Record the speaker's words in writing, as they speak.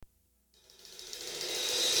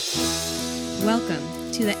Welcome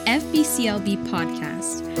to the FBCLB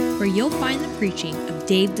podcast, where you'll find the preaching of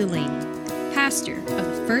Dave DELANEY, pastor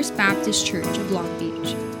of the First Baptist Church of Long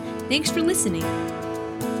Beach. Thanks for listening.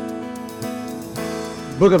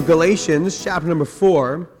 Book of Galatians, chapter number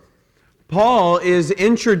 4, Paul is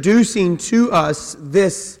introducing to us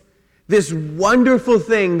this wonderful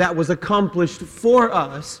thing that was accomplished for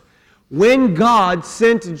us when God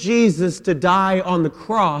sent Jesus to die on the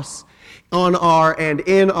cross on our and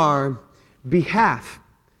in our behalf.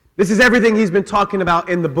 This is everything he's been talking about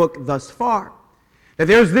in the book thus far. That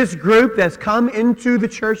there's this group that's come into the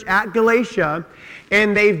church at Galatia,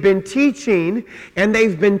 and they've been teaching and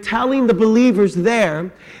they've been telling the believers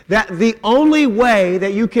there that the only way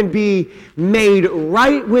that you can be made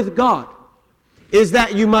right with God is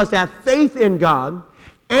that you must have faith in God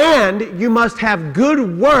and you must have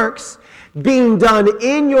good works being done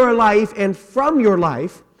in your life and from your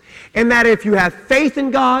life, and that if you have faith in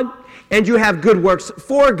God and you have good works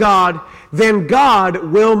for God, then God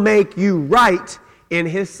will make you right in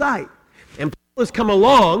His sight. And Paul has come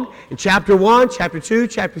along in chapter 1, chapter 2,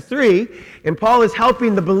 chapter 3, and Paul is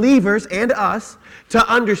helping the believers and us to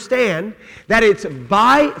understand that it's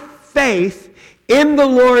by faith in the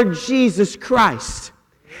Lord Jesus Christ,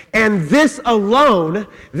 and this alone,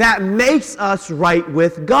 that makes us right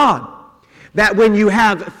with God. That when you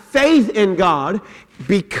have faith in God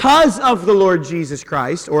because of the Lord Jesus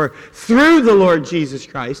Christ, or through the Lord Jesus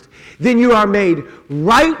Christ, then you are made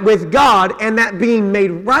right with God, and that being made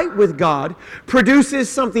right with God produces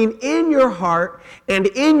something in your heart and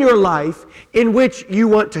in your life in which you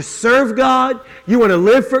want to serve God, you want to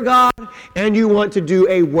live for God, and you want to do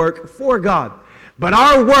a work for God. But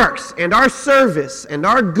our works and our service and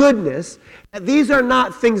our goodness, these are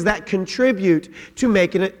not things that contribute to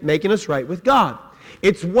making us right with God.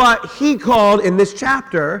 It's what he called in this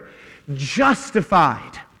chapter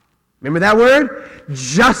justified. Remember that word?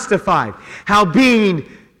 Justified. How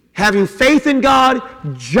having faith in God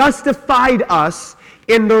justified us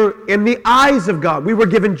in the eyes of God. We were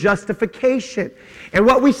given justification. And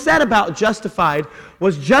what we said about justified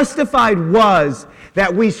was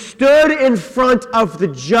that we stood in front of the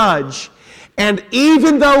judge, and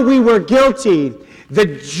even though we were guilty, the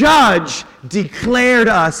judge declared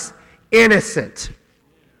us innocent.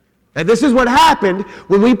 And this is what happened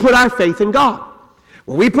when we put our faith in God.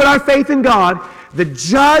 When we put our faith in God, the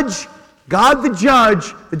judge, God the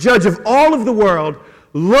judge of all of the world,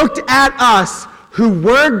 looked at us who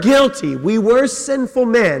were guilty. We were sinful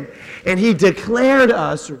men, and he declared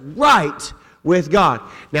us right with God.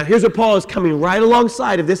 Now, here's what Paul is coming right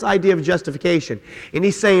alongside of this idea of justification. And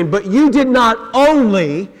he's saying, but you were not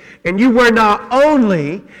only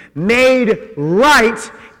made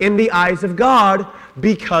right in the eyes of God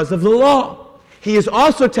because of the law. He is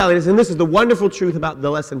also telling us, and this is the wonderful truth about the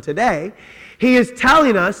lesson today, he is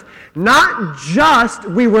telling us not just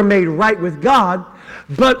we were made right with God,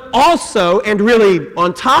 but also, and really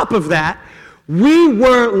on top of that, we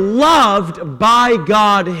were loved by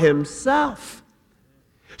God Himself.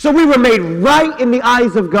 So we were made right in the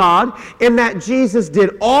eyes of God in that Jesus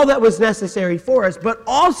did all that was necessary for us, but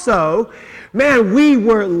also, man, we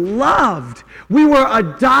were loved. We were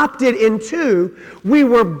adopted into, we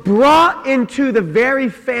were brought into the very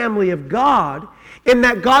family of God, in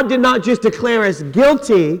that God did not just declare us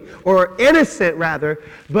guilty, or innocent rather,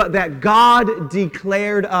 but that God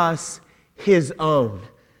declared us His own.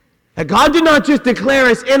 That God did not just declare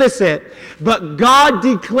us innocent, but God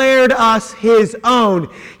declared us His own.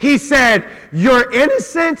 He said, you're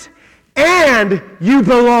innocent and you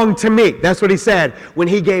belong to me. That's what He said when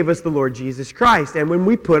He gave us the Lord Jesus Christ and when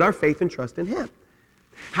we put our faith and trust in Him.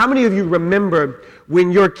 How many of you remember when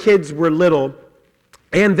your kids were little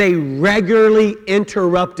and they regularly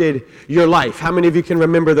interrupted your life? How many of you can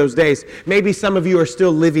remember those days? Maybe some of you are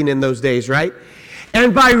still living in those days, right?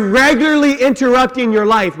 And by regularly interrupting your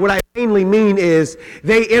life, what I mainly mean is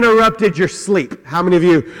they interrupted your sleep. How many of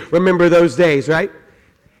you remember those days, right?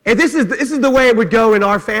 And this is the way it would go in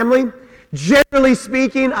our family. Generally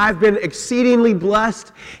speaking, I've been exceedingly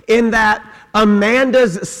blessed in that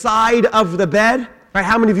Amanda's side of the bed, right?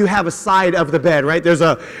 How many of you have a side of the bed, right? There's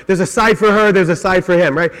a side for her, there's a side for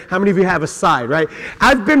him, right? How many of you have a side, right?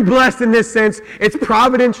 I've been blessed in this sense. It's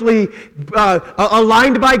providentially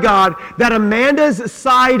aligned by God that Amanda's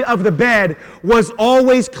side of the bed was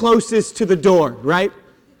always closest to the door, right?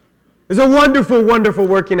 There's a wonderful, wonderful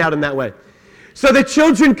working out in that way. So the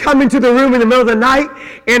children come into the room in the middle of the night,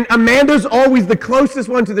 and Amanda's always the closest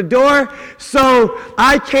one to the door, so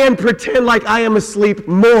I can pretend like I am asleep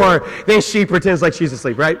more than she pretends like she's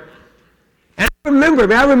asleep, right? And I remember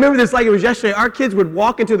this like it was yesterday. Our kids would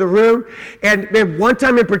walk into the room, and man, one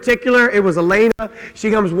time in particular, it was Elena. She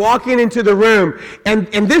comes walking into the room, and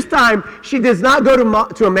this time, she does not go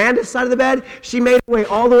to Amanda's side of the bed. She made her way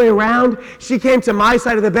all the way around. She came to my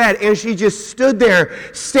side of the bed, and she just stood there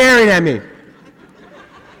staring at me.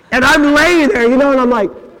 And I'm laying there, and I'm like,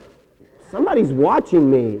 somebody's watching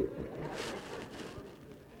me.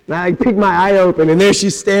 And I pick my eye open, and there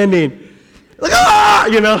she's standing. Like,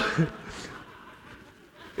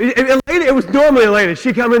 It was normally Elena.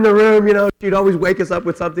 She'd come in the room, she'd always wake us up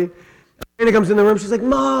with something. Elena comes in the room, she's like,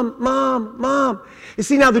 Mom, Mom, Mom. You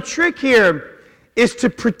see, now the trick here is to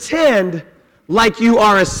pretend like you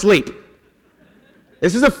are asleep.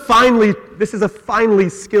 This is a finely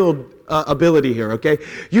skilled ability here, okay?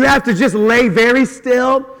 You have to just lay very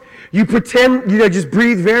still. You pretend, just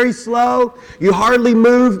breathe very slow. You hardly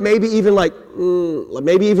move, maybe even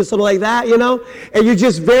something like that, And you're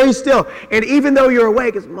just very still. And even though you're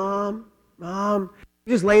awake, it's Mom, Mom.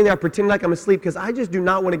 You're just laying there pretending like I'm asleep because I just do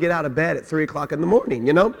not want to get out of bed at 3 o'clock in the morning,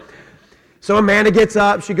 So Amanda gets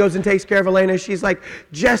up. She goes and takes care of Elena. She's like,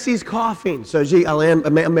 Jesse's coughing. So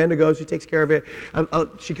Amanda goes. She takes care of it.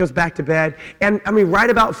 She goes back to bed. And, right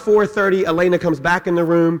about 4:30, Elena comes back in the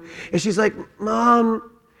room. And she's like, Mom,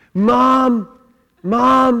 and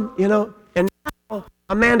now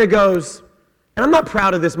Amanda goes, and I'm not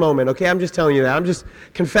proud of this moment, okay? I'm just telling you that. I'm just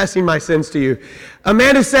confessing my sins to you.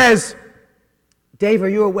 Amanda says, Dave, are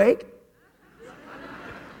you awake?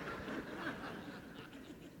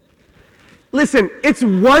 Listen, it's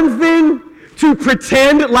one thing to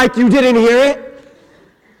pretend like you didn't hear it.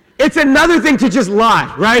 It's another thing to just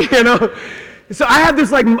lie, right? So I have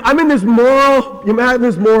this I'm in this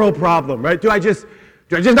moral problem, right? Do I just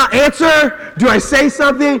not answer? Do I say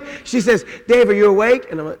something? She says, Dave, are you awake?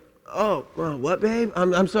 And I'm like, oh, well, what, babe?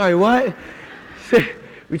 I'm sorry, what?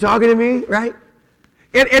 You talking to me, right?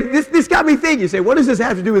 And this got me thinking. You say, what does this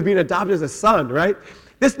have to do with being adopted as a son, right?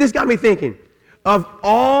 This got me thinking of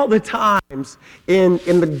all the times in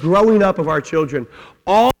the growing up of our children,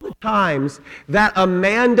 all the times that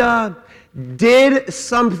Amanda did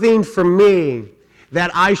something for me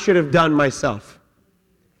that I should have done myself.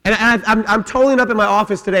 And I'm totaling up in my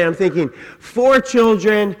office today, and I'm thinking, 4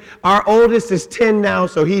 children, our oldest is 10 now,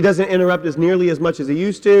 so he doesn't interrupt us nearly as much as he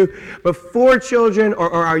used to, but 4 children,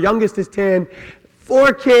 or our youngest is 10,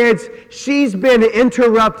 4 kids, she's been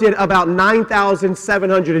interrupted about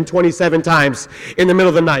 9,727 times in the middle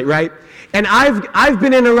of the night, right? And I've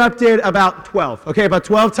been interrupted about 12, okay, about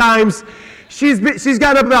 12 times. She's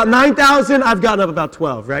gotten up about 9,000, I've gotten up about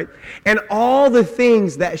 12, right? And all the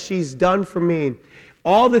things that she's done for me,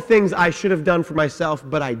 all the things I should have done for myself,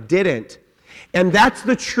 but I didn't. And that's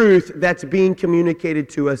the truth that's being communicated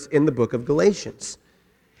to us in the book of Galatians.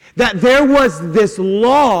 That there was this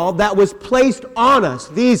law that was placed on us,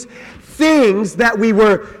 these things that we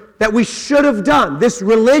should have done, this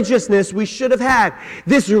religiousness we should have had,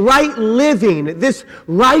 this right living, this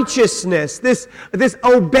righteousness, this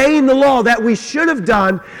obeying the law that we should have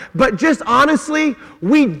done, but just honestly,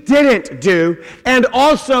 we didn't do, and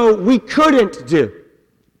also we couldn't do.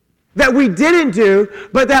 That we didn't do,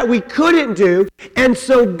 but that we couldn't do. And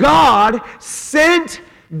so God sent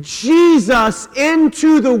Jesus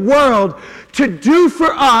into the world to do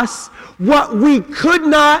for us what we could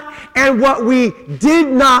not and what we did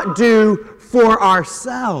not do for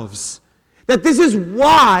ourselves. That this is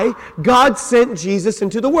why God sent Jesus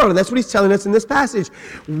into the world. And that's what he's telling us in this passage.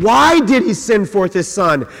 Why did he send forth his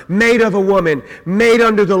son, made of a woman, made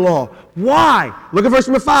under the law? Why? Look at verse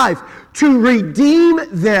number 5. To redeem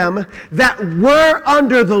them that were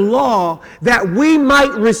under the law, that we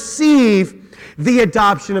might receive the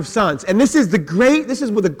adoption of sons. And this is the great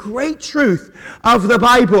truth of the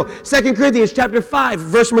Bible. 2 Corinthians chapter 5,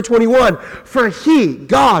 verse number 21. For he,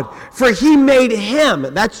 God, for he made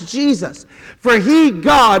him, that's Jesus. For he,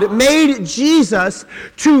 God, made Jesus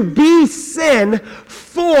to be sin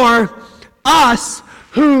for us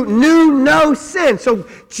who knew no sin. So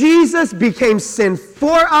Jesus became sin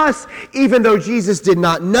for us, even though Jesus did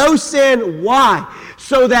not know sin. Why?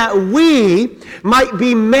 So that we might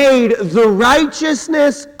be made the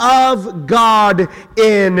righteousness of God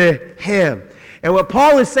in him. And what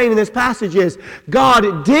Paul is saying in this passage is,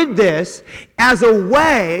 God did this as a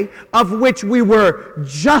way of which we were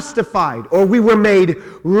justified, or we were made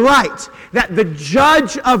right. That the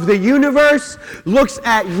judge of the universe looks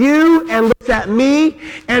at you and looks at me,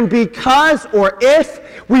 and because, or if,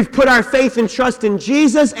 we've put our faith and trust in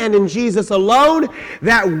Jesus and in Jesus alone,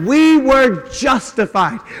 that we were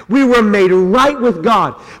justified. We were made right with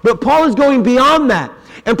God. But Paul is going beyond that.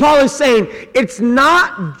 And Paul is saying, it's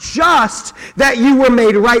not just that you were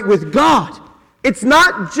made right with God. It's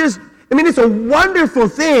not just, it's a wonderful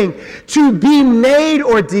thing to be made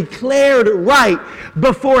or declared right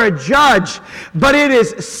before a judge, but it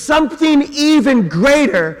is something even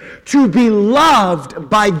greater to be loved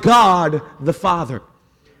by God the Father.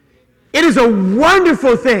 It is a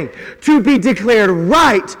wonderful thing to be declared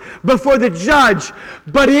right before the judge,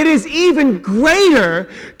 but it is even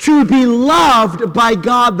greater to be loved by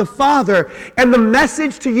God the Father. And the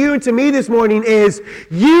message to you and to me this morning is,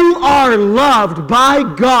 you are loved by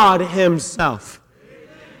God Himself.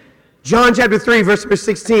 John chapter 3, verse number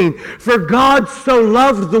 16. For God so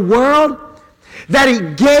loved the world that He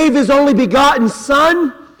gave His only begotten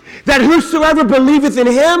Son, that whosoever believeth in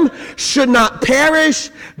Him should not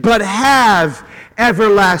perish, but have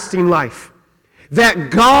everlasting life.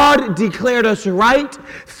 That God declared us right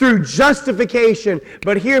through justification.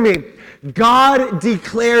 But hear me, God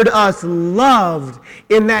declared us loved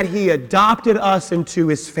in that He adopted us into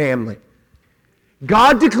His family.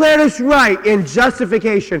 God declared us right in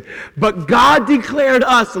justification, but God declared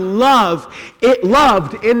us loved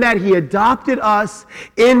in that He adopted us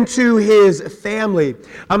into His family.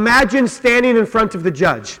 Imagine standing in front of the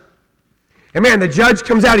judge. And man, the judge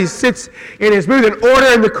comes out, he sits in his booth, and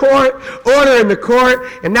order in the court,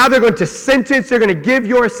 and now they're going to sentence, they're going to give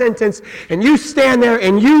your sentence, and you stand there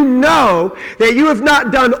and you know that you have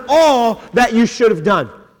not done all that you should have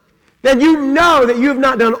done. Then you know that you have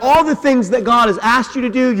not done all the things that God has asked you to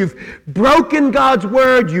do. You've broken God's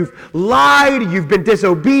word. You've lied. You've been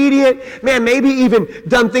disobedient. Man, maybe even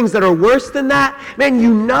done things that are worse than that. Man,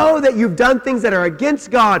 you know that you've done things that are against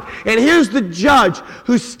God. And here's the judge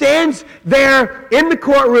who stands there in the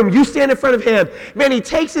courtroom. You stand in front of him. Man, he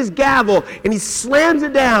takes his gavel and he slams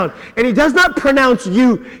it down. And he does not pronounce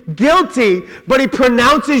you guilty, but he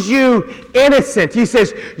pronounces you innocent. He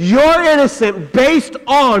says, you're innocent based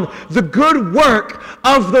on the good work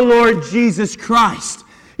of the Lord Jesus Christ.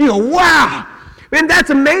 You go, wow, man,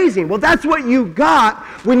 that's amazing. Well, that's what you got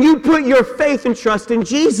when you put your faith and trust in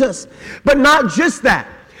Jesus. But not just that,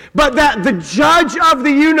 but that the judge of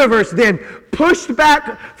the universe then pushed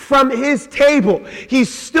back from his table. He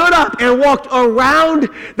stood up and walked around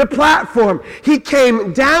the platform. He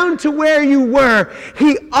came down to where you were.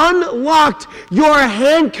 He unlocked your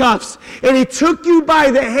handcuffs and he took you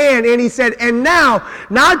by the hand and he said, and now,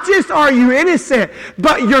 not just are you innocent,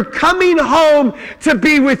 but you're coming home to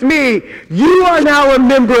be with me. You are now a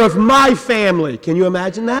member of my family. Can you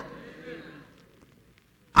imagine that?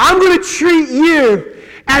 I'm going to treat you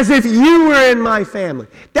as if you were in my family.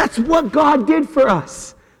 That's what God did for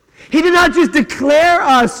us. He did not just declare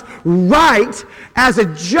us right as a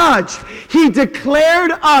judge. He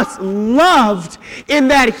declared us loved in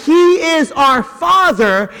that He is our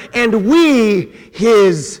Father and we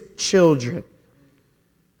His children.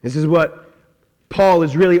 This is what Paul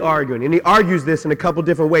is really arguing. And he argues this in a couple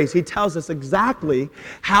different ways. He tells us exactly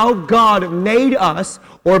how God made us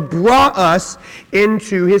or brought us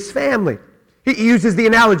into His family. He uses the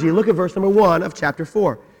analogy. Look at verse number 1 of chapter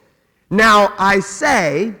 4. Now I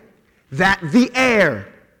say that the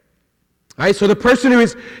heir, all right, so the person who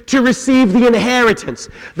is to receive the inheritance,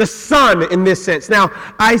 the son in this sense. Now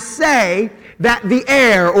I say that the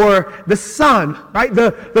heir or the son, right,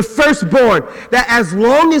 the firstborn, that as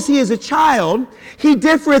long as he is a child, he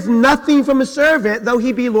differeth nothing from a servant, though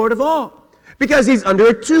he be Lord of all. Because he's under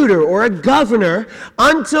a tutor or a governor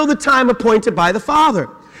until the time appointed by the Father.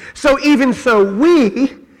 So even so we,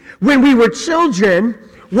 when we were children,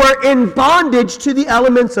 were in bondage to the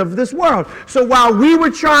elements of this world. So while we were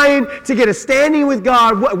trying to get a standing with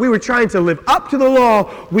God, we were trying to live up to the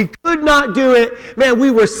law, we could not do it. Man,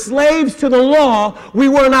 we were slaves to the law. We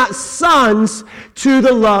were not sons to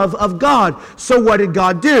the love of God. So what did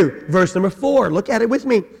God do? Verse number 4, look at it with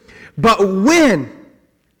me. But when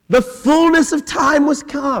the fullness of time was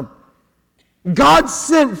come, God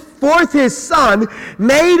sent forth His Son,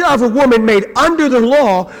 made of a woman, made under the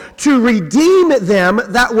law, to redeem them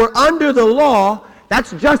that were under the law.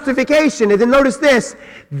 That's justification. And then notice this,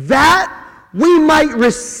 that we might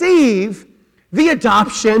receive the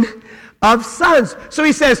adoption of sons. So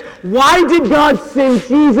he says, why did God send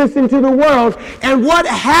Jesus into the world? And what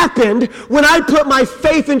happened when I put my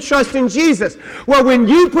faith and trust in Jesus? Well, when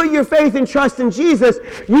you put your faith and trust in Jesus,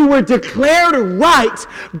 you were declared right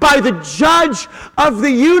by the judge of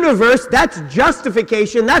the universe. That's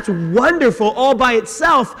justification. That's wonderful all by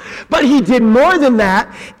itself. But He did more than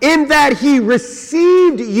that in that He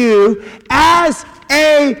received you as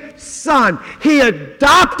a son. He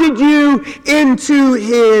adopted you into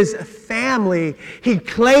His family. He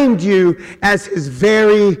claimed you as His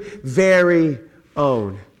very, very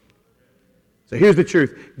own. So here's the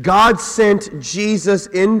truth. God sent Jesus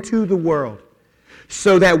into the world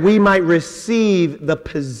so that we might receive the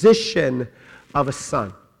position of a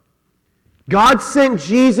son. God sent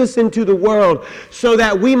Jesus into the world so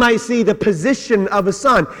that we might see the position of a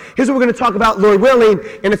son. Here's what we're going to talk about, Lord willing,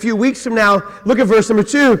 in a few weeks from now. Look at verse number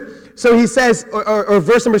 2. So he says, or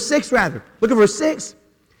verse number 6 rather. Look at verse 6.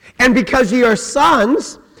 And because ye are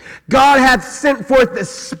sons, God hath sent forth the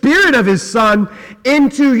Spirit of his Son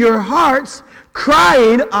into your hearts,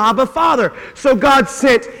 crying, Abba, Father. So God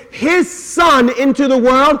sent his Son into the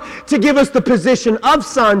world to give us the position of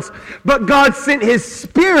sons, but God sent his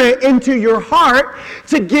Spirit into your heart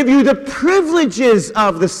to give you the privileges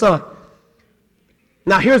of the Son.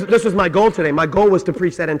 Now, this was my goal today. My goal was to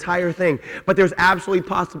preach that entire thing, but there's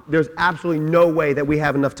absolutely no way that we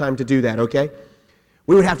have enough time to do that, okay?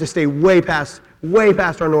 We would have to stay way past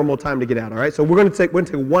our normal time to get out, all right? So we're going to take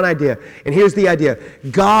one idea, and here's the idea.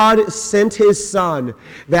 God sent his Son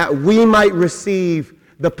that we might receive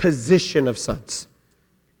the position of sons.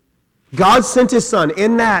 God sent his Son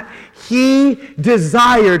in that he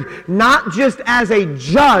desired not just as a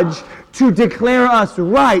judge to declare us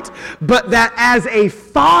right, but that as a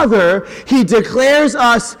father, he declares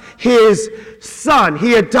us his son.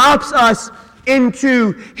 He adopts us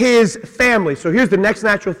into his family. So here's the next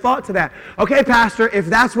natural thought to that. Okay, Pastor, if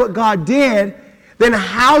that's what God did, then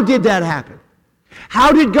how did that happen?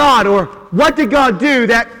 How did God, or what did God do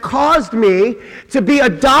that caused me to be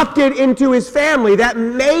adopted into his family, that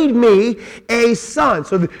made me a son?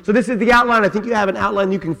 So this is the outline. I think you have an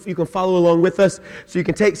outline you can follow along with us, so you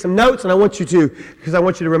can take some notes, and I want you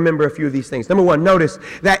to remember a few of these things. Number one, notice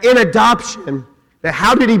that in adoption, that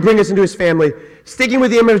how did he bring us into his family? Sticking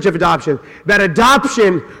with the image of adoption, that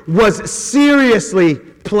adoption was seriously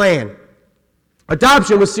planned.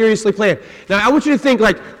 Adoption was seriously planned. Now, I want you to think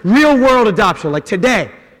like real world adoption, like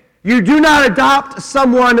today. You do not adopt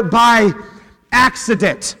someone by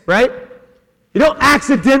accident, right? You don't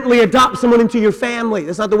accidentally adopt someone into your family.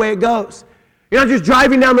 That's not the way it goes. You're not just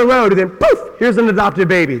driving down the road and then poof, here's an adopted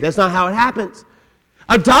baby. That's not how it happens.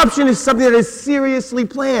 Adoption is something that is seriously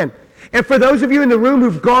planned. And for those of you in the room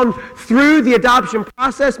who've gone through the adoption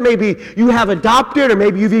process, maybe you have adopted or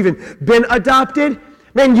maybe you've even been adopted,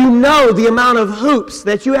 man, you know the amount of hoops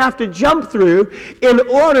that you have to jump through in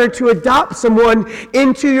order to adopt someone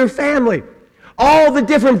into your family. All the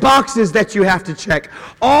different boxes that you have to check,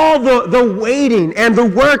 all the waiting and the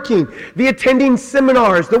working, the attending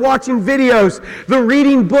seminars, the watching videos, the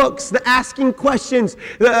reading books, the asking questions,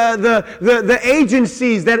 the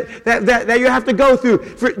agencies that you have to go through,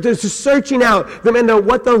 for searching out them and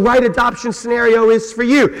what the right adoption scenario is for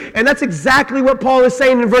you. And that's exactly what Paul is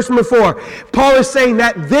saying in verse number 4. Paul is saying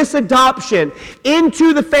that this adoption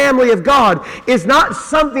into the family of God is not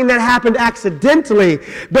something that happened accidentally,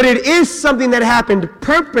 but it is something that happened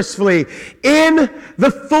purposefully in the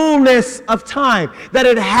fullness of time. That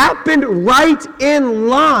it happened right in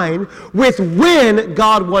line with when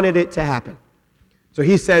God wanted it to happen. So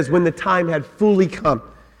he says, when the time had fully come,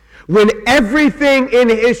 when everything in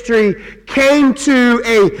history came to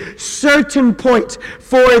a certain point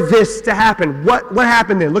for this to happen. What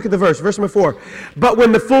happened then? Look at the verse number 4. But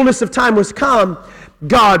when the fullness of time was come,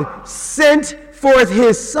 God sent forth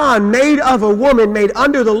his Son, made of a woman, made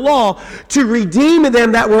under the law, to redeem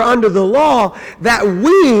them that were under the law, that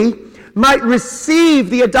we might receive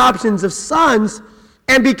the adoptions of sons.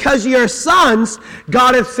 And because ye are sons,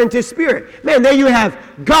 God hath sent his Spirit. Man, there you have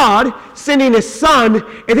God sending his Son,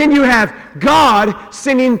 and then you have God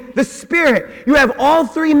sending the Spirit. You have all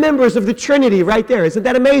three members of the Trinity right there. Isn't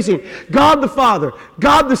that amazing? God the Father,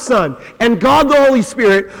 God the Son, and God the Holy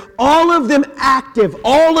Spirit, all of them active,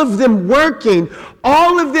 all of them working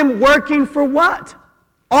for what?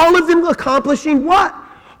 All of them accomplishing what?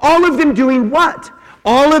 All of them doing what?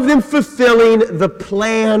 All of them fulfilling the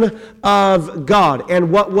plan of God.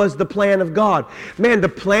 And what was the plan of God? Man, the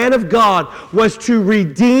plan of God was to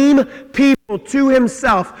redeem people to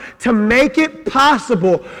himself, to make it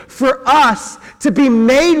possible for us to be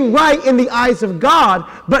made right in the eyes of God,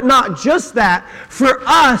 but not just that, for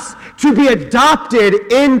us to be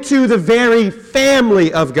adopted into the very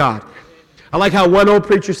family of God. I like how one old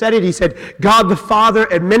preacher said it. He said, God the Father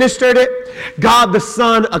administered it, God the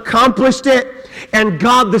Son accomplished it, and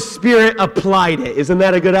God the Spirit applied it. Isn't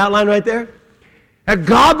that a good outline right there? And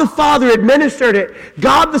God the Father administered it,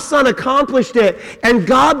 God the Son accomplished it, and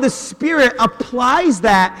God the Spirit applies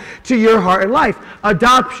that to your heart and life.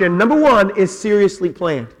 Adoption, number one, is seriously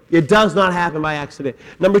planned. It does not happen by accident.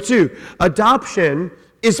 Number two, adoption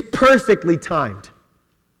is perfectly timed.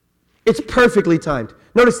 It's perfectly timed.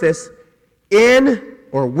 Notice this.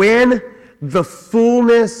 When the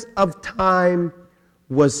fullness of time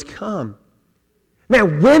was come.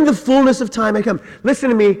 Man, when the fullness of time had come, listen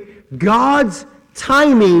to me, God's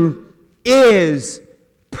timing is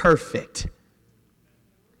perfect.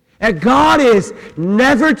 And God is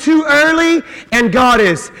never too early, and God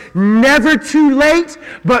is never too late,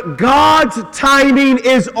 but God's timing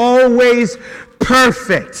is always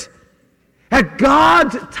perfect. At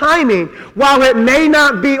God's timing, while it may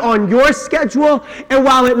not be on your schedule, and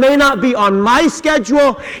while it may not be on my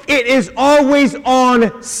schedule, it is always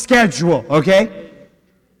on schedule, okay?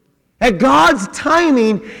 That God's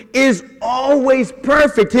timing is always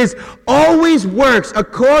perfect. His always works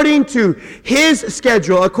according to His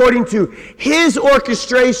schedule, according to His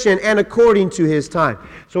orchestration, and according to His time.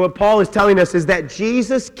 So what Paul is telling us is that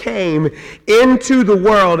Jesus came into the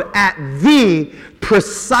world at the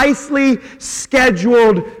precisely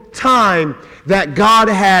scheduled time that God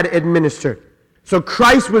had administered. So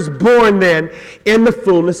Christ was born then in the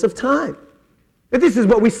fullness of time. But this is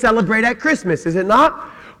what we celebrate at Christmas, is it not?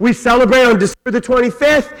 We celebrate on December the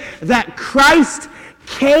 25th that Christ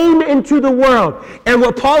came into the world. And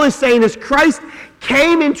what Paul is saying is Christ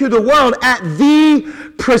came into the world at the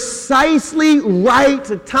precisely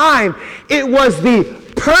right time. It was the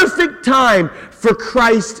perfect time for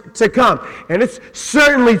Christ to come. And it's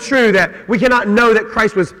certainly true that we cannot know that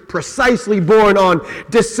Christ was precisely born on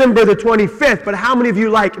December the 25th, but how many of you,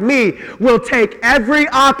 like me, will take every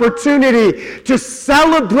opportunity to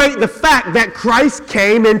celebrate the fact that Christ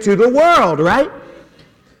came into the world, right?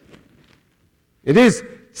 It is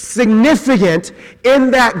significant in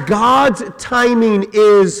that God's timing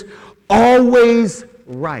is always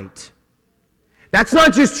right. That's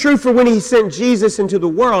not just true for when He sent Jesus into the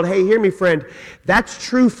world. Hey, hear me, friend. That's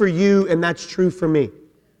true for you, and that's true for me.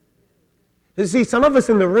 You see, some of us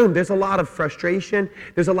in the room, there's a lot of frustration.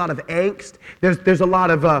 There's a lot of angst. There's a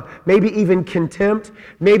lot of maybe even contempt,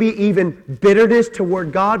 maybe even bitterness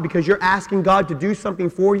toward God because you're asking God to do something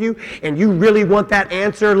for you, and you really want that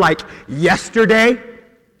answer like yesterday.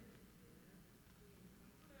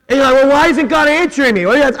 And you're like, well, why isn't God answering me?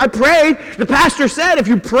 Well, I prayed. The pastor said if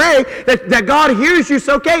you pray that God hears you,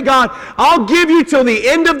 so okay, God, I'll give you till the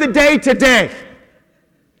end of the day today.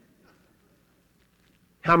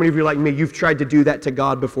 How many of you, like me, you've tried to do that to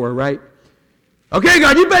God before, right? Okay,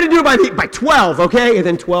 God, you better do it by 12, okay? And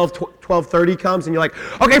then 12:30 comes and you're like,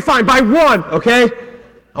 okay, fine, by 1, okay?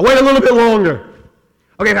 I'll wait a little bit longer.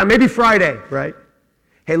 Okay, now maybe Friday, right?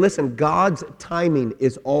 Hey, listen, God's timing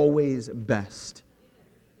is always best.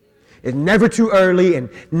 It's never too early and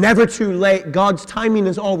never too late. God's timing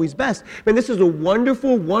is always best. Man, this is a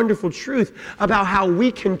wonderful, wonderful truth about how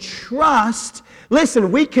we can trust,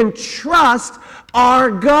 listen, we can trust our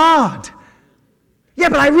God. Yeah,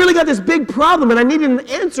 but I really got this big problem and I needed an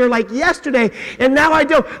answer like yesterday and now I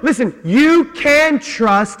don't. Listen, you can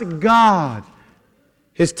trust God.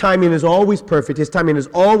 His timing is always perfect. His timing is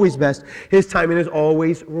always best. His timing is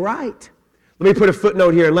always right. Let me put a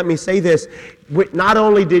footnote here and let me say this. Not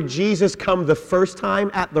only did Jesus come the first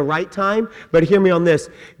time at the right time, but hear me on this.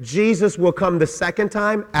 Jesus will come the second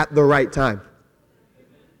time at the right time.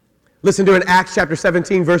 Listen to in Acts chapter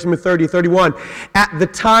 17, verse 30, 31. At the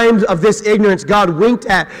times of this ignorance God winked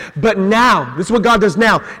at, but now, this is what God does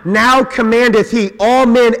now. Now commandeth He all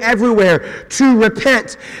men everywhere to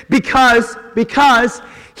repent, because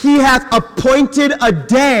He hath appointed a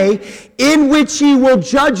day in which He will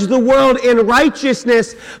judge the world in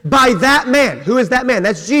righteousness by that man. Who is that man?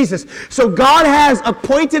 That's Jesus. So God has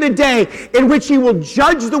appointed a day in which He will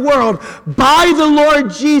judge the world by the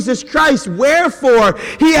Lord Jesus Christ. Wherefore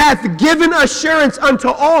He hath given assurance unto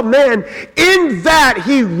all men in that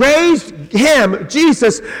He raised Him,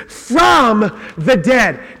 Jesus, from the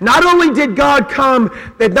dead. Not only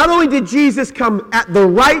did Jesus come at the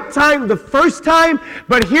right time, the first time,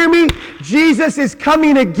 but hear me, Jesus is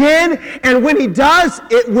coming again, and when He does,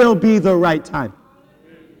 it will be the right time.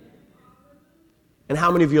 And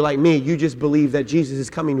how many of you, like me, you just believe that Jesus is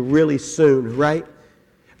coming really soon, right?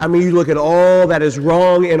 I mean, you look at all that is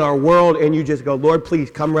wrong in our world, and you just go, Lord,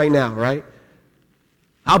 please come right now, right?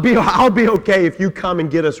 I'll be okay if you come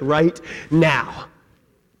and get us right now.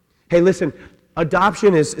 Hey, listen,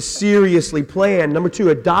 adoption is seriously planned. Number 2,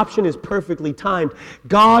 adoption is perfectly timed.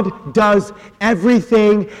 God does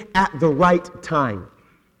everything at the right time.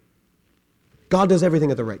 God does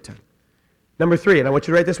everything at the right time. Number 3, and I want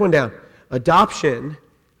you to write this one down. Adoption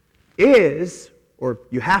is, or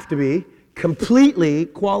you have to be, completely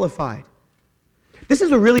qualified. This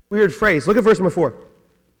is a really weird phrase. Look at verse number 4.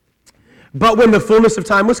 But when the fullness of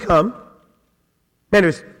time was come, man,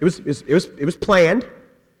 it was planned.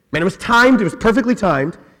 Man, it was timed. It was perfectly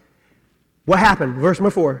timed. What happened? Verse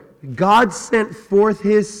number 4. God sent forth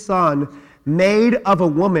His Son, made of a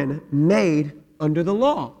woman, made under the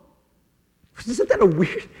law. Isn't that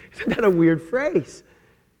a weird phrase?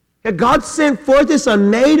 That God sent forth his son,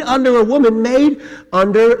 made under a woman, made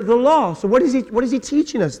under the law. So what is he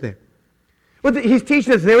teaching us there? Well, he's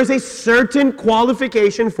teaching us there is a certain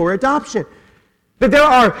qualification for adoption. That there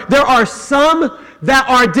are some that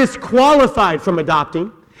are disqualified from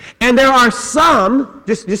adopting, and there are some,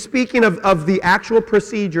 just speaking of the actual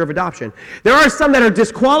procedure of adoption, there are some that are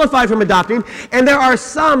disqualified from adopting, and there are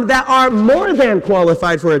some that are more than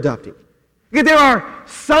qualified for adopting. There are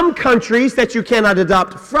some countries that you cannot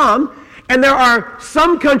adopt from, and there are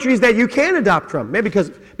some countries that you can adopt from. Maybe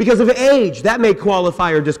because of age, that may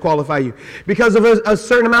qualify or disqualify you. Because of a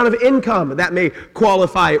certain amount of income, that may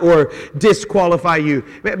qualify or disqualify you.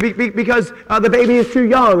 Because the baby is too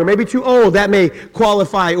young or maybe too old, that may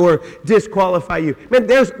qualify or disqualify you. Man,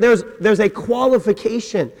 there's a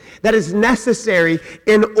qualification that is necessary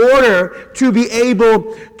in order to be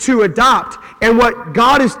able to adopt. And what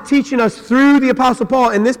God is teaching us through the Apostle Paul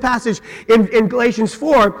in this passage in Galatians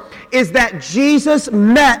 4 is that Jesus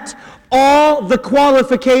met all the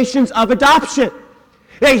qualifications of adoption.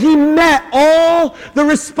 That he met all the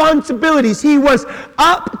responsibilities. He was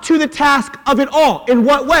up to the task of it all. In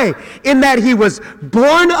what way? In that he was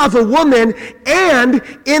born of a woman and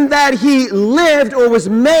in that he lived or was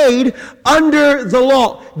made under the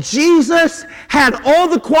law. Jesus had all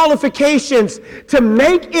the qualifications to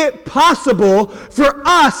make it possible for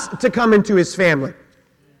us to come into his family.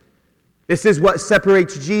 This is what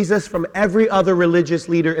separates Jesus from every other religious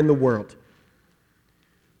leader in the world.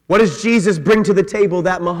 What does Jesus bring to the table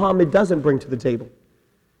that Muhammad doesn't bring to the table?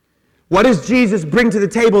 What does Jesus bring to the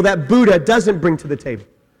table that Buddha doesn't bring to the table?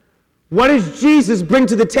 What does Jesus bring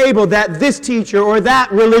to the table that this teacher or that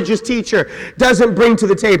religious teacher doesn't bring to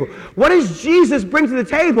the table? What does Jesus bring to the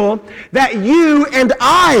table that you and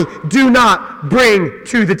I do not bring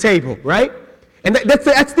to the table, right? And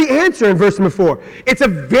that's the answer in verse number 4. It's a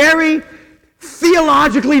very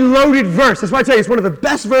theologically loaded verse. That's why I tell you it's one of the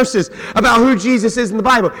best verses about who Jesus is in the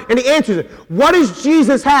Bible. And he answers it. What does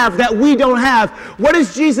Jesus have that we don't have? What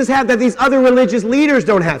does Jesus have that these other religious leaders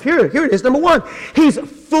don't have? Here it is. Number 1, he's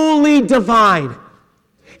fully divine.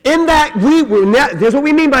 In that, here's what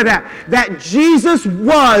we mean by that. That Jesus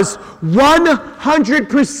was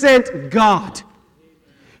 100% God.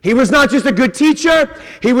 He was not just a good teacher.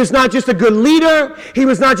 He was not just a good leader. He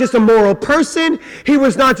was not just a moral person. He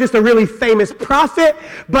was not just a really famous prophet,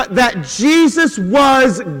 but that Jesus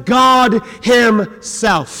was God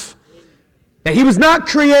himself. That he was not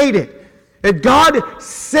created. That God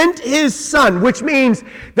sent his son, which means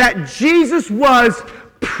that Jesus was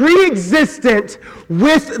pre-existent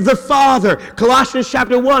with the Father. Colossians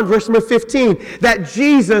chapter 1, verse number 15, that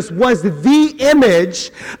Jesus was the image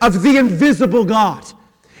of the invisible God.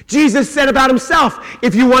 Jesus said about himself,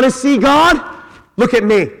 if you want to see God, look at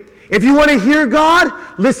me. If you want to hear God,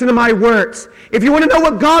 listen to my words. If you want to know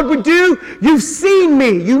what God would do, you've seen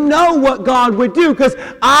me. You know what God would do because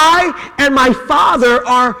I and my Father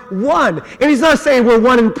are one. And he's not saying we're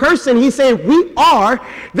one in person. He's saying we are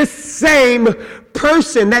the same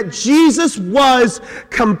person, that Jesus was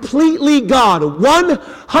completely God,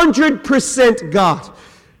 100% God.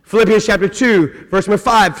 Philippians chapter 2, verse number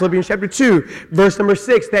 5, Philippians chapter 2, verse number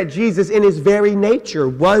 6, that Jesus in his very nature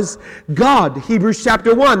was God. Hebrews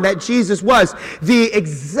chapter 1, that Jesus was the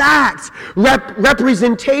exact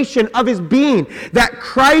representation of his being, that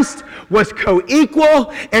Christ was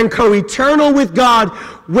co-equal and co-eternal with God.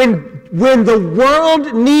 When the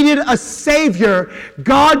world needed a Savior,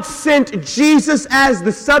 God sent Jesus as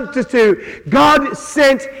the substitute. God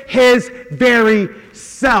sent his very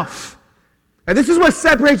self. And this is what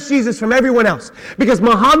separates Jesus from everyone else. Because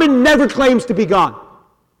Muhammad never claims to be God.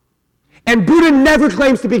 And Buddha never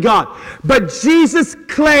claims to be God. But Jesus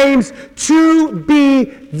claims to be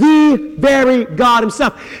the very God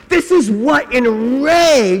himself. This is what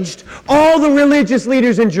enraged all the religious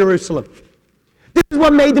leaders in Jerusalem. This is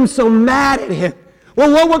what made them so mad at him.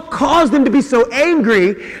 Well, what caused them to be so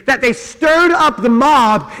angry that they stirred up the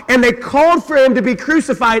mob and they called for him to be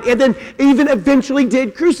crucified and then even eventually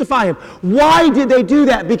did crucify him? Why did they do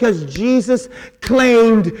that? Because Jesus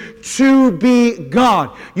claimed to be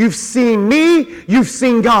God. You've seen me, you've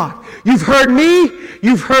seen God. You've heard me,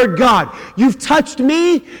 you've heard God. You've touched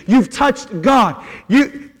me, you've touched God.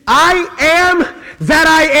 I am that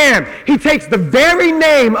I am. He takes the very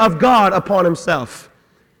name of God upon himself.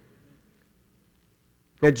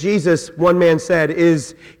 Now, Jesus, one man said,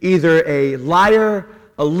 is either a liar,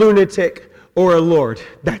 a lunatic, or a Lord.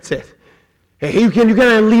 That's it. You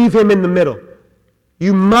cannot leave him in the middle.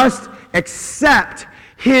 You must accept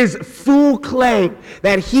his full claim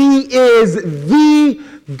that he is the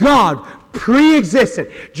God, pre-existent.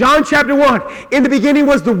 John chapter 1, in the beginning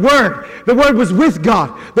was the Word. The Word was with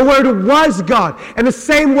God. The Word was God. And the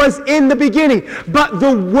same was in the beginning. But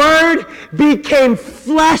the Word became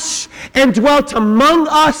flesh and dwelt among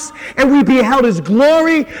us, and we beheld His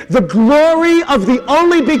glory, the glory of the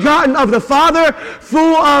only begotten of the Father,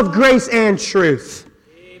 full of grace and truth.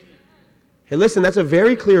 Hey, listen, that's a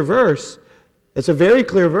very clear verse. It's a very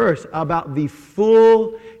clear verse about the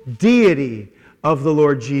full deity of the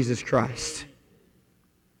Lord Jesus Christ.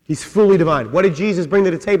 He's fully divine. What did Jesus bring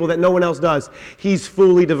to the table that no one else does? He's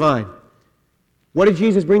fully divine. What did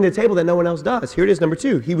Jesus bring to the table that no one else does? Here it is, number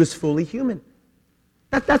 2. He was fully human.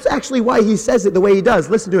 That's actually why he says it the way he does.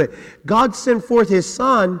 Listen to it. God sent forth his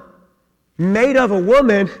Son, made of a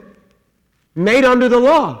woman, made under the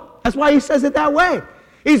law. That's why he says it that way.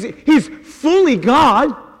 He's fully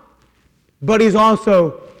God, but he's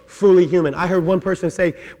also fully human. I heard one person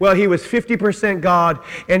say, well, he was 50% God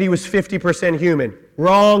and he was 50% human.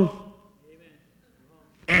 Wrong.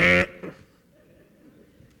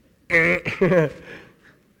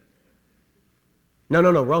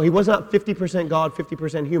 No, wrong. He was not 50% God,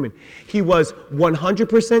 50% human. He was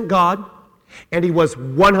 100% God and he was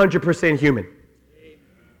 100% human.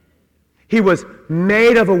 He was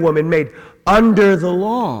made of a woman, made under the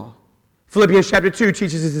law. Philippians chapter 2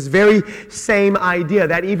 teaches us this very same idea,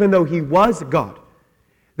 that even though he was God,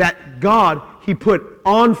 that God, he put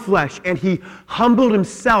on flesh and he humbled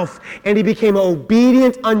himself and he became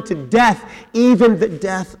obedient unto death, even the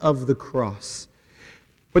death of the cross.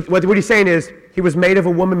 But what he's saying is, he was made of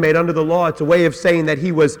a woman, made under the law. It's a way of saying that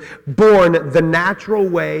he was born the natural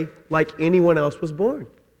way like anyone else was born.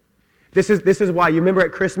 This is why, you remember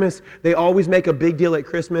at Christmas, they always make a big deal at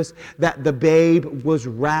Christmas that the babe was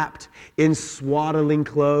wrapped in swaddling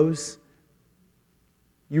clothes.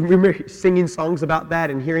 You remember singing songs about that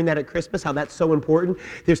and hearing that at Christmas, how that's so important?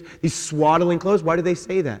 There's these swaddling clothes. Why do they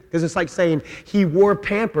say that? Because it's like saying he wore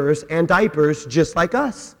Pampers and diapers just like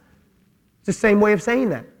us. It's the same way of saying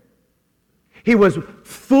that. He was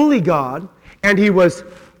fully God and he was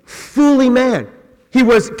fully man. He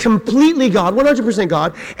was completely God, 100%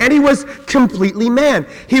 God, and he was completely man.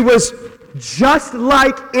 He was just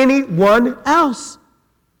like anyone else.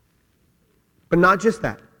 But not just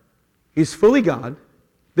that. He's fully God.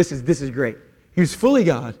 This is great. He was fully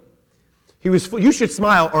God. You should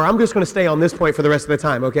smile, or I'm just going to stay on this point for the rest of the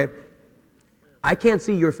time, okay? I can't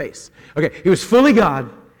see your face. Okay, he was fully God.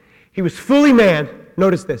 He was fully man.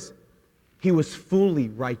 Notice this. He was fully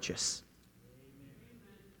righteous.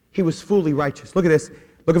 He was fully righteous. Look at this.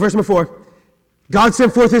 Look at verse number 4. God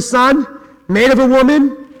sent forth his Son, made of a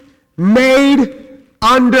woman, made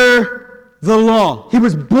under the law. He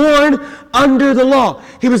was born under the law.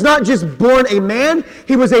 He was not just born a man.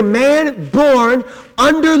 He was a man born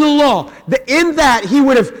under the law. In that, he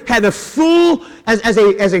would have had the full, as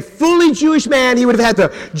a fully Jewish man, he would have had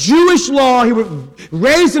the Jewish law. He was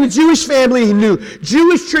raised in a Jewish family. He knew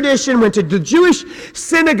Jewish tradition, went to the Jewish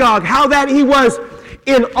synagogue, how that he was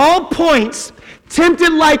in all points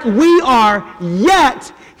tempted like we are,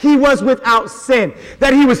 yet he was without sin.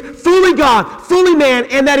 That he was fully God, fully man,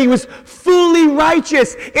 and that he was fully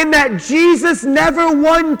righteous, in that Jesus never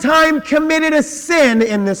one time committed a sin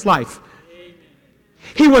in this life.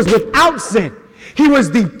 He was without sin. He was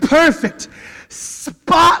the perfect,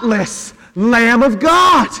 spotless Lamb of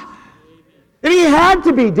God. And he had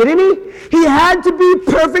to be, didn't he? He had to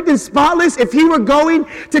be perfect and spotless if he were going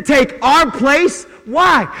to take our place.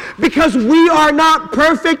 Why? Because we are not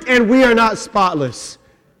perfect and we are not spotless.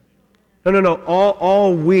 No.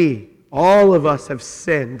 All of us have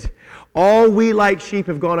sinned. All we like sheep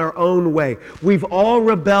have gone our own way. We've all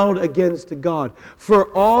rebelled against God.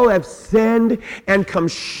 For all have sinned and come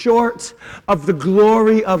short of the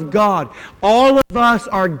glory of God. All of us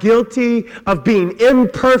are guilty of being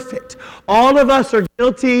imperfect. All of us are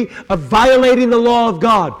guilty of violating the law of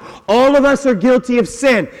God. All of us are guilty of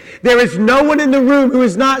sin. There is no one in the room who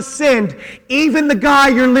has not sinned, even the guy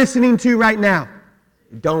you're listening to right now.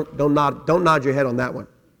 Don't nod your head on that one.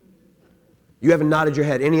 You haven't nodded your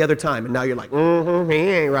head any other time, and now you're like, he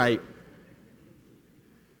ain't right.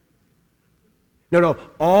 No,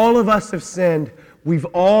 all of us have sinned. We've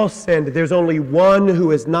all sinned. There's only one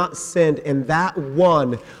who has not sinned, and that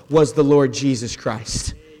one was the Lord Jesus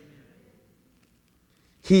Christ.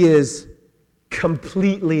 He is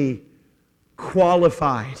completely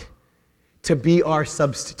qualified to be our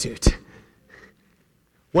substitute.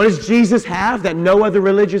 What does Jesus have that no other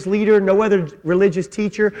religious leader, no other religious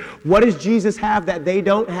teacher, what does Jesus have that they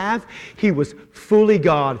don't have? He was fully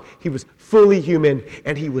God, he was fully human,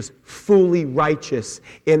 and he was fully righteous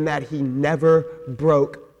in that he never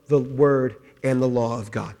broke the word and the law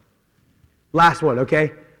of God. Last one,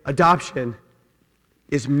 okay? Adoption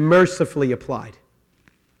is mercifully applied.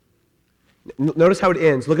 Notice how it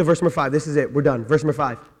ends. Look at verse number 5. This is it. We're done. Verse number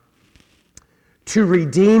 5. To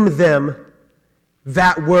redeem them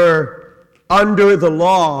that were under the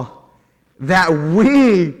law, that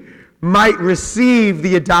we might receive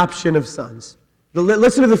the adoption of sons.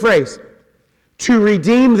 Listen to the phrase. To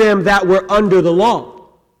redeem them that were under the law.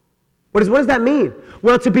 What does that mean?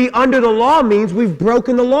 Well, to be under the law means we've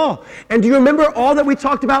broken the law. And do you remember all that we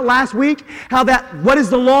talked about last week? What is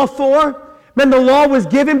the law for? Man, the law was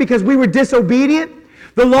given because we were disobedient.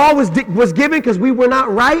 The law was given because we were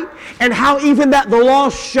not right. And how even that the law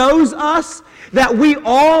shows us that we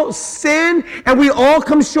all sin and we all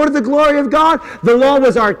come short of the glory of God. The law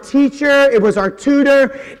was our teacher. It was our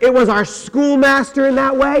tutor. It was our schoolmaster in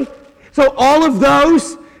that way. So all of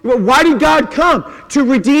those, why did God come? To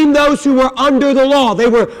redeem those who were under the law. They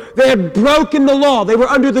had broken the law. They were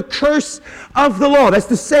under the curse of the law. That's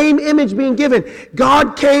the same image being given.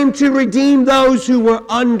 God came to redeem those who were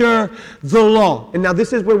under the law. And now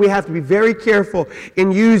this is where we have to be very careful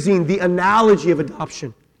in using the analogy of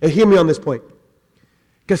adoption. And hear me on this point.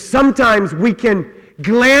 Because sometimes we can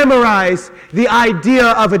glamorize the idea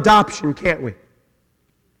of adoption, can't we?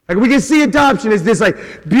 Like we can see adoption as this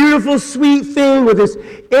like beautiful, sweet thing with this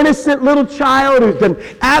innocent little child who's done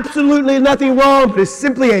absolutely nothing wrong, but is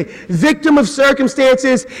simply a victim of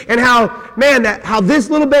circumstances, and how this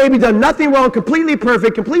little baby done nothing wrong, completely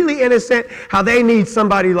perfect, completely innocent, how they need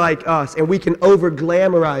somebody like us. And we can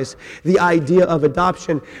over-glamorize the idea of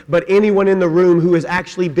adoption, but anyone in the room who has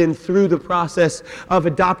actually been through the process of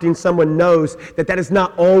adopting someone knows that that is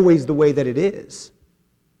not always the way that it is.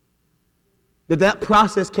 That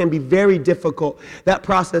process can be very difficult. That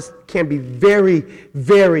process can be very,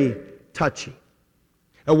 very touchy.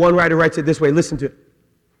 And one writer writes it this way. Listen to it.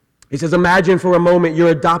 He says, imagine for a moment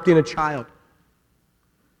you're adopting a child.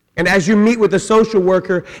 And as you meet with a social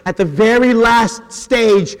worker at the very last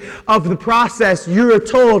stage of the process, you are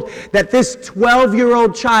told that this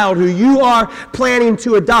 12-year-old child who you are planning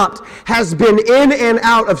to adopt has been in and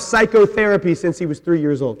out of psychotherapy since he was 3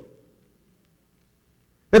 years old.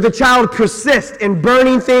 That the child persists in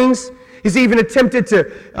burning things. He's even attempted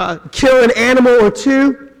to kill an animal or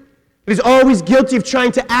two. But he's always guilty of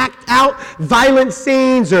trying to act out violent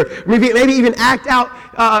scenes or maybe even act out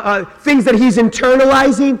things that he's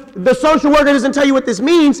internalizing. The social worker doesn't tell you what this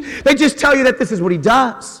means. They just tell you that this is what he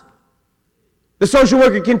does. The social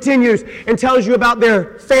worker continues and tells you about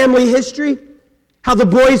their family history. How the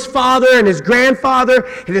boy's father and his grandfather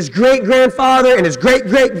and his great-grandfather and his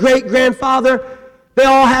great-great-great-grandfather, they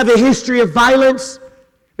all have a history of violence.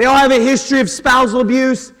 They all have a history of spousal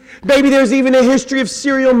abuse. Maybe there's even a history of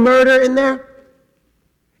serial murder in there.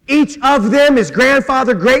 Each of them is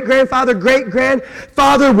grandfather, great-grandfather,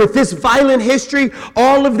 great-grandfather with this violent history.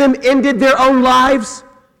 All of them ended their own lives.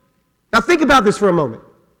 Now think about this for a moment.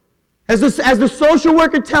 As the social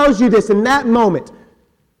worker tells you this in that moment,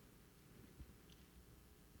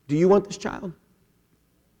 do you want this child?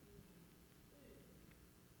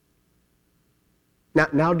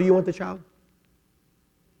 Now do you want the child?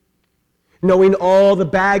 Knowing all the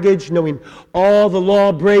baggage, knowing all the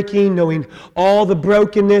law breaking, knowing all the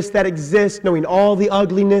brokenness that exists, knowing all the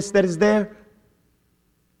ugliness that is there.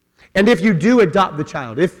 And if you do adopt the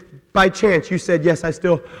child, if by chance you said, yes, I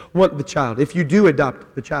still want the child, if you do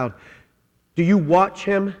adopt the child, do you watch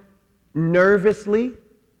him nervously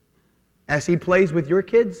as he plays with your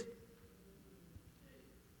kids?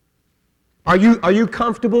 Are you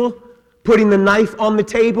comfortable putting the knife on the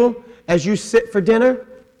table as you sit for dinner?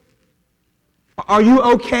 Are you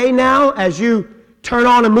okay now as you turn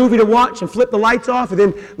on a movie to watch and flip the lights off and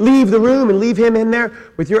then leave the room and leave him in there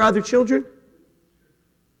with your other children?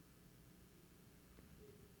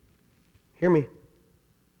 Hear me.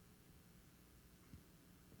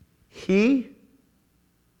 He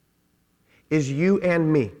is you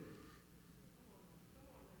and me.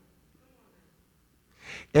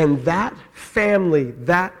 And that family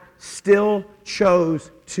that still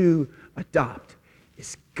chose to adopt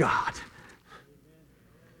is God.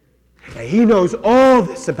 And He knows all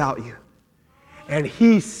this about you. And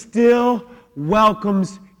He still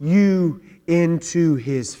welcomes you into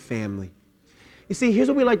His family. You see, here's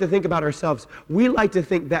what we like to think about ourselves. We like to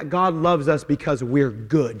think that God loves us because we're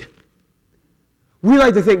good. We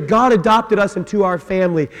like to think God adopted us into our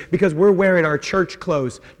family because we're wearing our church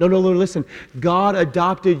clothes. No, listen. God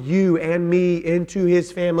adopted you and me into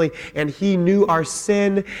His family, and He knew our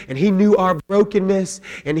sin, and He knew our brokenness,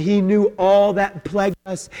 and He knew all that plagued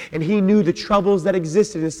us, and He knew the troubles that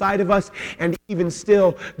existed inside of us, and even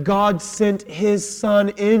still, God sent His Son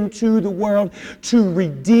into the world to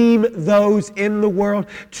redeem those in the world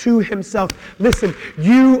to Himself. Listen,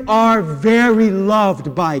 you are very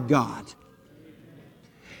loved by God.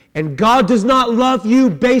 And God does not love you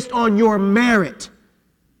based on your merit.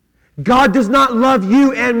 God does not love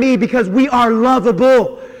you and me because we are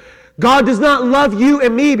lovable. God does not love you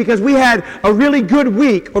and me because we had a really good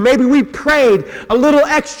week, or maybe we prayed a little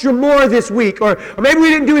extra more this week, or maybe we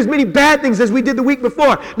didn't do as many bad things as we did the week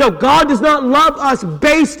before. No, God does not love us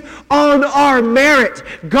based on our merit.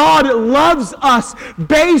 God loves us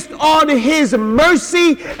based on His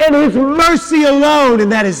mercy and His mercy alone,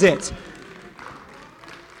 and that is it.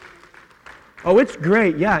 Oh, it's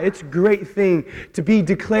great. Yeah, it's a great thing to be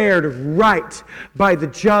declared right by the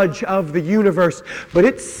judge of the universe. But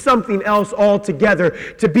it's something else altogether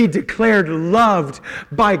to be declared loved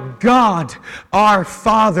by God, our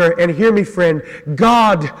Father. And hear me, friend,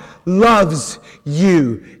 God loves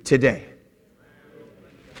you today.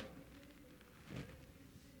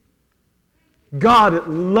 God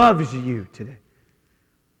loves you today.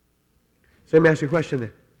 So let me ask you a question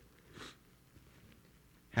then.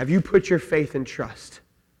 Have you put your faith and trust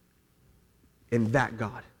in that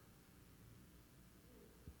God?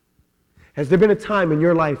 Has there been a time in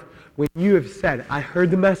your life when you have said, I heard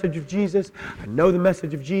the message of Jesus, I know the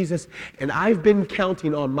message of Jesus, and I've been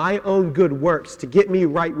counting on my own good works to get me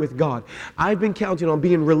right with God. I've been counting on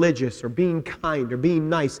being religious or being kind or being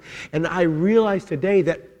nice. And I realize today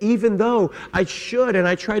that even though I should and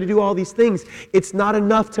I try to do all these things, it's not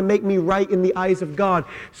enough to make me right in the eyes of God.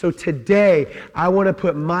 So today, I want to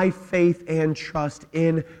put my faith and trust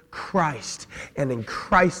in Christ and in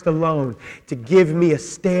Christ alone to give me a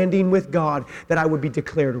standing with God, that I would be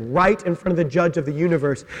declared right in front of the judge of the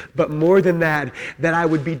universe, but more than that, that I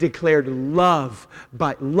would be declared loved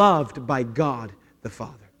by God the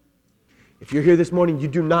Father. If you're here this morning, you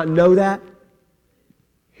do not know that,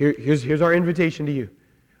 here's our invitation to you.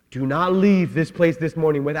 Do not leave this place this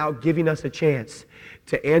morning without giving us a chance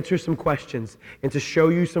to answer some questions and to show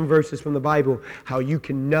you some verses from the Bible, how you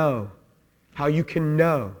can know,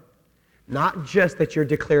 not just that you're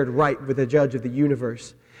declared right with the judge of the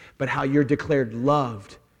universe, but how you're declared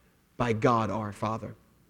loved by God our Father.